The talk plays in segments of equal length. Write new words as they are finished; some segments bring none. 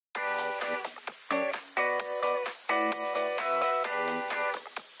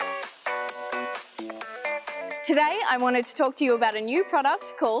Today I wanted to talk to you about a new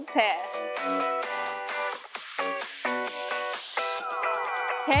product called TAIR.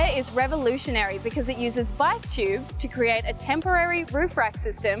 TAIR is revolutionary because it uses bike tubes to create a temporary roof rack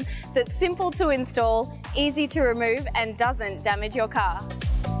system that's simple to install, easy to remove and doesn't damage your car.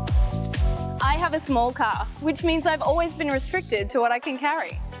 I have a small car, which means I've always been restricted to what I can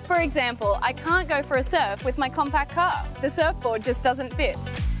carry. For example, I can't go for a surf with my compact car. The surfboard just doesn't fit.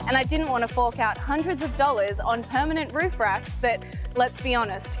 And I didn't want to fork out hundreds of dollars on permanent roof racks that, let's be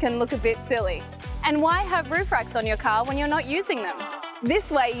honest, can look a bit silly. And why have roof racks on your car when you're not using them?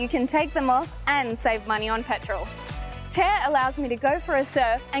 This way you can take them off and save money on petrol. TAIR allows me to go for a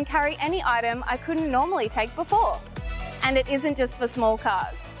surf and carry any item I couldn't normally take before. And it isn't just for small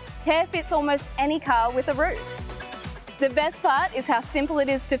cars. TAIR fits almost any car with a roof. The best part is how simple it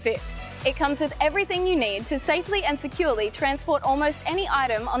is to fit. It comes with everything you need to safely and securely transport almost any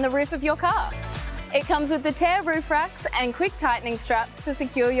item on the roof of your car. It comes with the TAIR roof racks and quick tightening strap to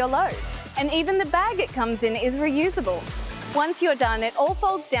secure your load. And even the bag it comes in is reusable. Once you're done, it all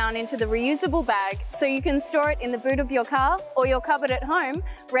folds down into the reusable bag so you can store it in the boot of your car or your cupboard at home,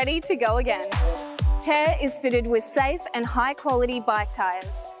 ready to go again. TAIR is fitted with safe and high-quality bike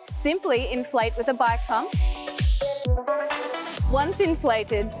tyres. Simply inflate with a bike pump. Once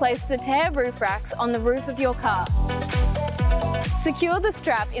inflated, place the TAIR roof racks on the roof of your car. Secure the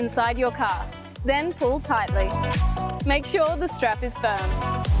strap inside your car, then pull tightly. Make sure the strap is firm.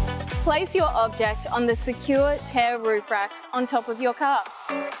 Place your object on the secure TAIR roof racks on top of your car.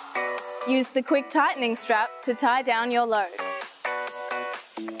 Use the quick tightening strap to tie down your load.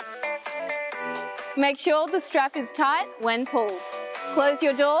 Make sure the strap is tight when pulled. Close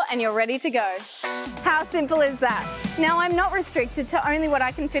your door and you're ready to go. How simple is that? Now I'm not restricted to only what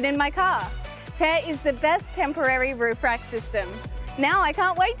I can fit in my car. TAIR is the best temporary roof rack system. Now I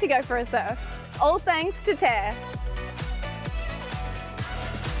can't wait to go for a surf. All thanks to TAIR.